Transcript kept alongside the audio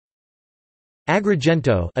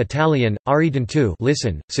Agrigento Italian, Agrigento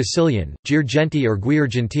listen, Sicilian, Girgenti or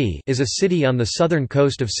Guirgenti is a city on the southern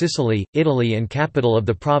coast of Sicily, Italy and capital of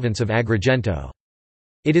the province of Agrigento.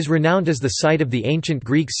 It is renowned as the site of the ancient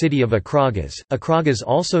Greek city of Akragas, Akragas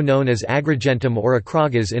also known as Agrigentum or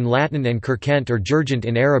Akragas in Latin and Kirkent or Girgent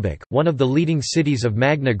in Arabic, one of the leading cities of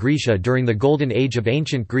Magna Graecia during the Golden Age of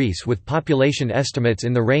ancient Greece with population estimates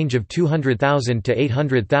in the range of 200,000 to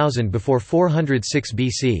 800,000 before 406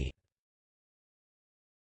 BC.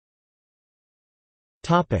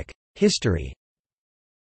 History.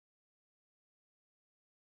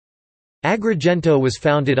 Agrigento was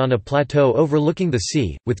founded on a plateau overlooking the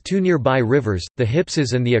sea, with two nearby rivers, the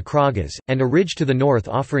Hypses and the Akragas, and a ridge to the north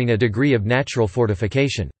offering a degree of natural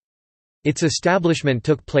fortification. Its establishment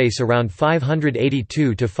took place around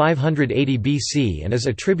 582 to 580 BC and is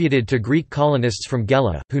attributed to Greek colonists from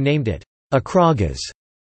Gela, who named it Akragas.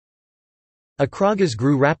 Akragas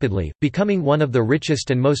grew rapidly, becoming one of the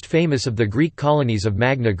richest and most famous of the Greek colonies of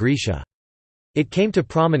Magna Graecia. It came to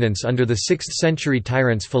prominence under the 6th-century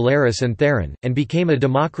tyrants Phalaris and Theron, and became a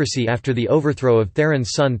democracy after the overthrow of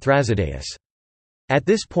Theron's son Thrasydeus. At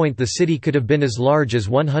this point the city could have been as large as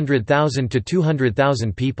 100,000 to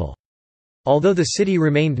 200,000 people. Although the city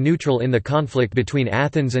remained neutral in the conflict between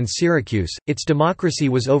Athens and Syracuse, its democracy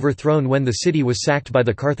was overthrown when the city was sacked by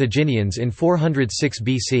the Carthaginians in 406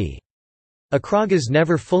 BC. Akragas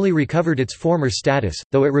never fully recovered its former status,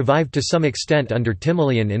 though it revived to some extent under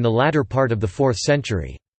Timoleon in the latter part of the 4th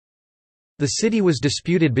century. The city was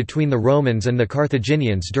disputed between the Romans and the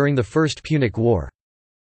Carthaginians during the First Punic War.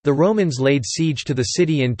 The Romans laid siege to the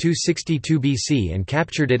city in 262 BC and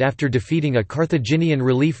captured it after defeating a Carthaginian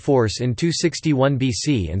relief force in 261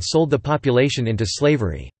 BC and sold the population into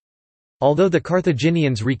slavery. Although the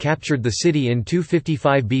Carthaginians recaptured the city in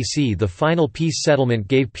 255 BC, the final peace settlement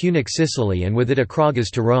gave Punic Sicily and with it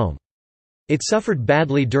Akragas to Rome. It suffered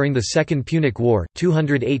badly during the Second Punic War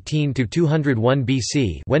 218–201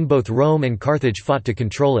 BC when both Rome and Carthage fought to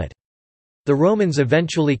control it. The Romans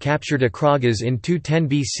eventually captured Akragas in 210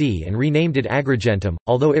 BC and renamed it Agrigentum,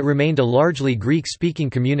 although it remained a largely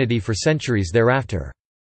Greek-speaking community for centuries thereafter.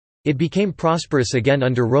 It became prosperous again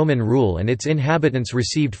under Roman rule and its inhabitants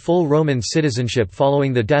received full Roman citizenship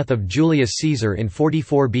following the death of Julius Caesar in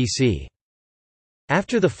 44 BC.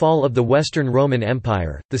 After the fall of the Western Roman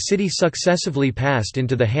Empire, the city successively passed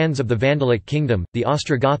into the hands of the Vandalic Kingdom, the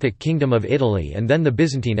Ostrogothic Kingdom of Italy and then the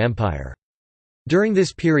Byzantine Empire. During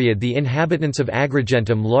this period the inhabitants of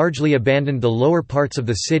Agrigentum largely abandoned the lower parts of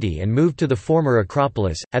the city and moved to the former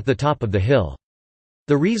Acropolis, at the top of the hill.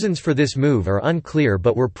 The reasons for this move are unclear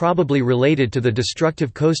but were probably related to the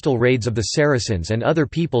destructive coastal raids of the Saracens and other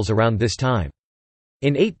peoples around this time.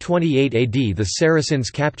 In 828 AD the Saracens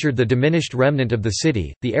captured the diminished remnant of the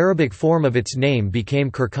city. The Arabic form of its name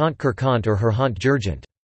became Kirkant Kirkant or Herhant Girgent.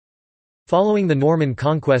 Following the Norman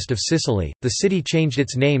conquest of Sicily, the city changed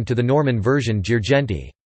its name to the Norman version Girgenti.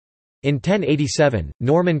 In 1087,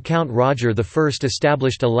 Norman Count Roger I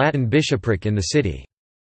established a Latin bishopric in the city.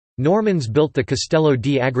 Normans built the Castello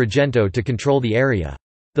di Agrigento to control the area.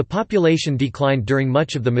 The population declined during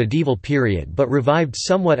much of the medieval period but revived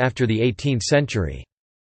somewhat after the 18th century.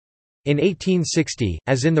 In 1860,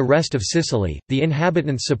 as in the rest of Sicily, the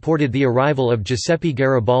inhabitants supported the arrival of Giuseppe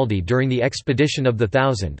Garibaldi during the Expedition of the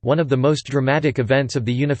Thousand, one of the most dramatic events of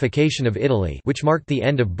the unification of Italy, which marked the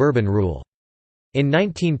end of Bourbon rule. In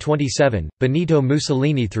 1927, Benito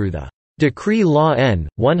Mussolini through the Decree Law N.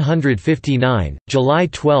 159, July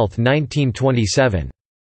 12, 1927,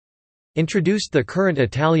 introduced the current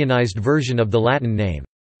Italianized version of the Latin name.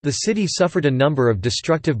 The city suffered a number of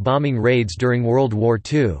destructive bombing raids during World War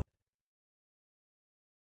II.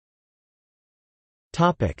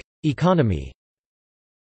 Economy.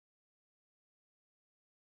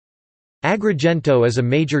 Agrigento is a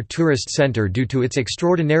major tourist center due to its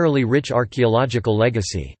extraordinarily rich archaeological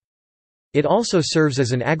legacy. It also serves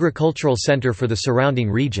as an agricultural center for the surrounding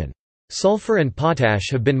region. Sulfur and potash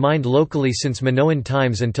have been mined locally since Minoan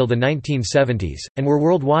times until the 1970s, and were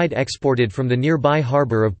worldwide exported from the nearby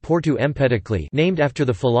harbor of Porto Empedocles, named after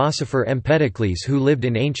the philosopher Empedocles who lived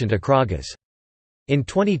in ancient Akragas. In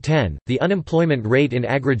 2010, the unemployment rate in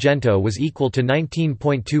Agrigento was equal to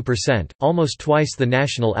 19.2%, almost twice the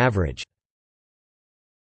national average.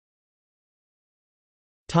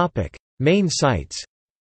 Main sites.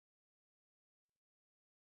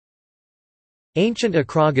 Ancient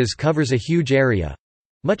Akragas covers a huge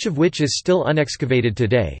area—much of which is still unexcavated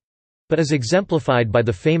today—but is exemplified by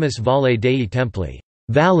the famous Valle dei Templi,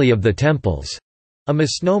 Valley of the Temples, a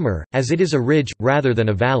misnomer, as it is a ridge, rather than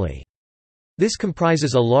a valley. This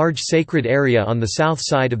comprises a large sacred area on the south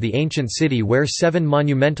side of the ancient city where 7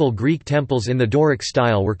 monumental Greek temples in the Doric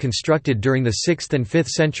style were constructed during the 6th and 5th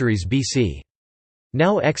centuries BC.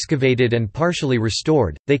 Now excavated and partially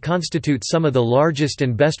restored, they constitute some of the largest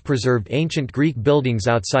and best preserved ancient Greek buildings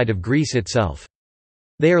outside of Greece itself.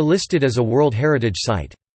 They are listed as a World Heritage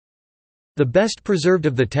Site. The best preserved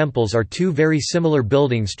of the temples are 2 very similar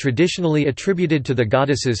buildings traditionally attributed to the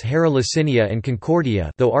goddesses Hera Lacinia and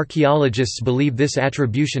Concordia, though archaeologists believe this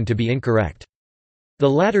attribution to be incorrect. The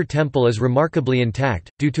latter temple is remarkably intact,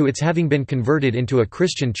 due to its having been converted into a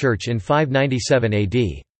Christian church in 597 AD.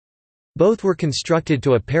 Both were constructed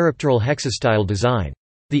to a peripteral hexastyle design.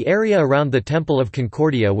 The area around the Temple of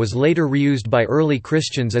Concordia was later reused by early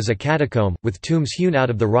Christians as a catacomb, with tombs hewn out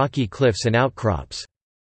of the rocky cliffs and outcrops.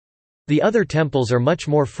 The other temples are much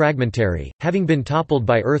more fragmentary, having been toppled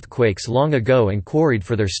by earthquakes long ago and quarried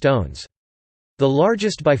for their stones. The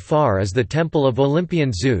largest by far is the Temple of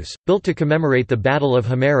Olympian Zeus, built to commemorate the Battle of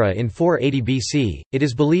Himera in 480 BC. It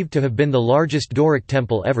is believed to have been the largest Doric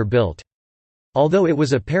temple ever built. Although it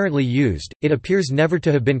was apparently used, it appears never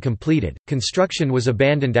to have been completed. Construction was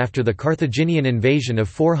abandoned after the Carthaginian invasion of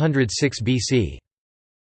 406 BC.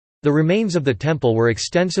 The remains of the temple were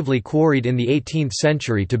extensively quarried in the 18th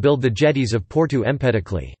century to build the jetties of Porto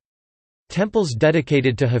Empedocles. Temples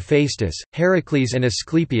dedicated to Hephaestus, Heracles and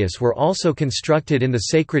Asclepius were also constructed in the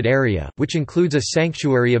sacred area, which includes a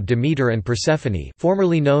sanctuary of Demeter and Persephone,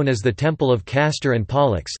 formerly known as the Temple of Castor and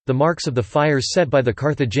Pollux. The marks of the fires set by the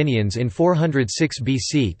Carthaginians in 406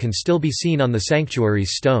 BC can still be seen on the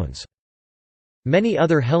sanctuary's stones. Many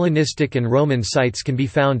other Hellenistic and Roman sites can be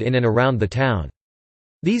found in and around the town.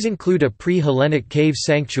 These include a pre-Hellenic cave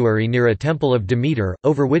sanctuary near a temple of Demeter,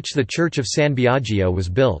 over which the church of San Biagio was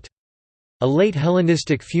built. A late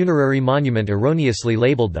Hellenistic funerary monument erroneously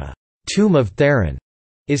labeled the Tomb of Theron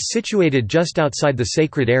is situated just outside the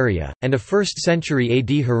sacred area, and a 1st century AD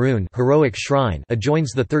heroic shrine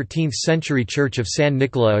adjoins the 13th century church of San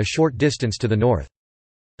Nicola a short distance to the north.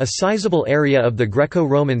 A sizable area of the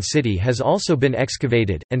Greco-Roman city has also been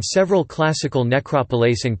excavated, and several classical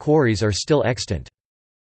necropoles and quarries are still extant.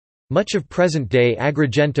 Much of present-day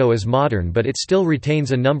Agrigento is modern, but it still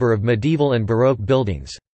retains a number of medieval and Baroque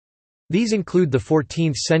buildings. These include the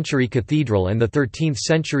 14th-century cathedral and the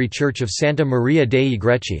 13th-century church of Santa Maria dei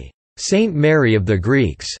Greci, Saint Mary of the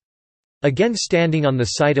Greeks, again standing on the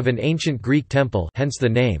site of an ancient Greek temple, hence the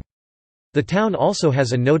name. The town also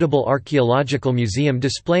has a notable archaeological museum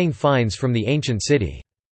displaying finds from the ancient city.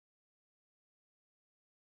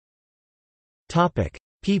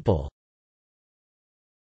 People.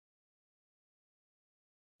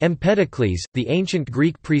 Empedocles, the ancient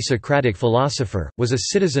Greek pre-Socratic philosopher, was a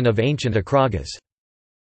citizen of ancient Acragas.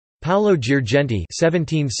 Paolo Girgenti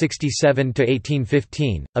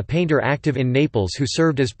 (1767–1815), a painter active in Naples who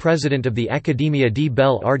served as president of the Accademia di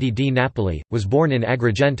Belle Arti di Napoli, was born in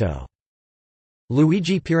Agrigento.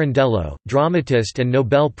 Luigi Pirandello, dramatist and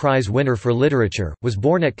Nobel Prize winner for literature, was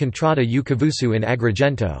born at Contrada u Cavusu in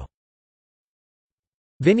Agrigento.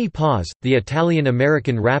 Vinnie Paz, the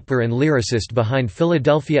Italian-American rapper and lyricist behind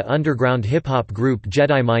Philadelphia underground hip-hop group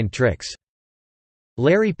Jedi Mind Tricks.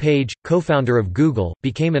 Larry Page, co-founder of Google,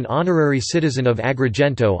 became an honorary citizen of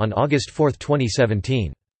Agrigento on August 4,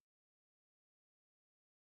 2017.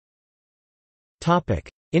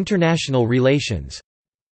 International relations.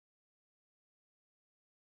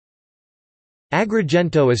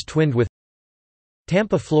 Agrigento is twinned with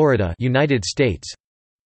Tampa, Florida, United States;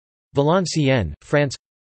 Valenciennes, France;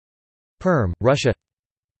 Perm, Russia.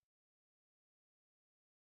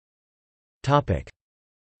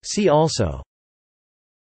 See also: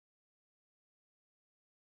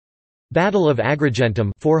 Battle of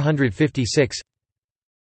Agrigentum 456.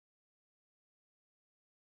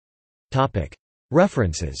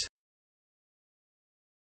 References.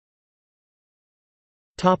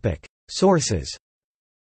 Sources.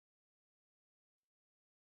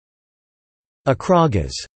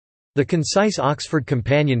 Acragas, The Concise Oxford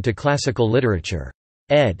Companion to Classical Literature.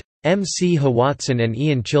 Ed. M. C. Hawatson and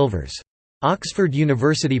Ian Chilvers. Oxford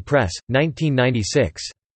University Press, 1996.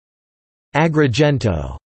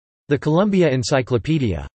 Agrigento, The Columbia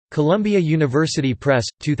Encyclopedia. Columbia University Press,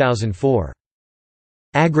 2004.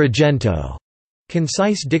 Agrigento,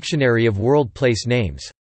 Concise Dictionary of World Place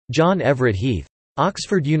Names. John Everett Heath.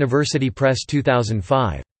 Oxford University Press,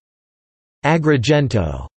 2005.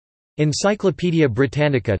 Agrigento, Encyclopædia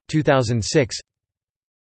Britannica, 2006.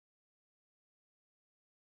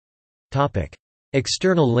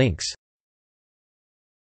 External links.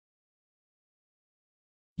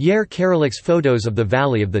 Yair Karalik's photos of the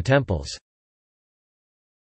Valley of the Temples.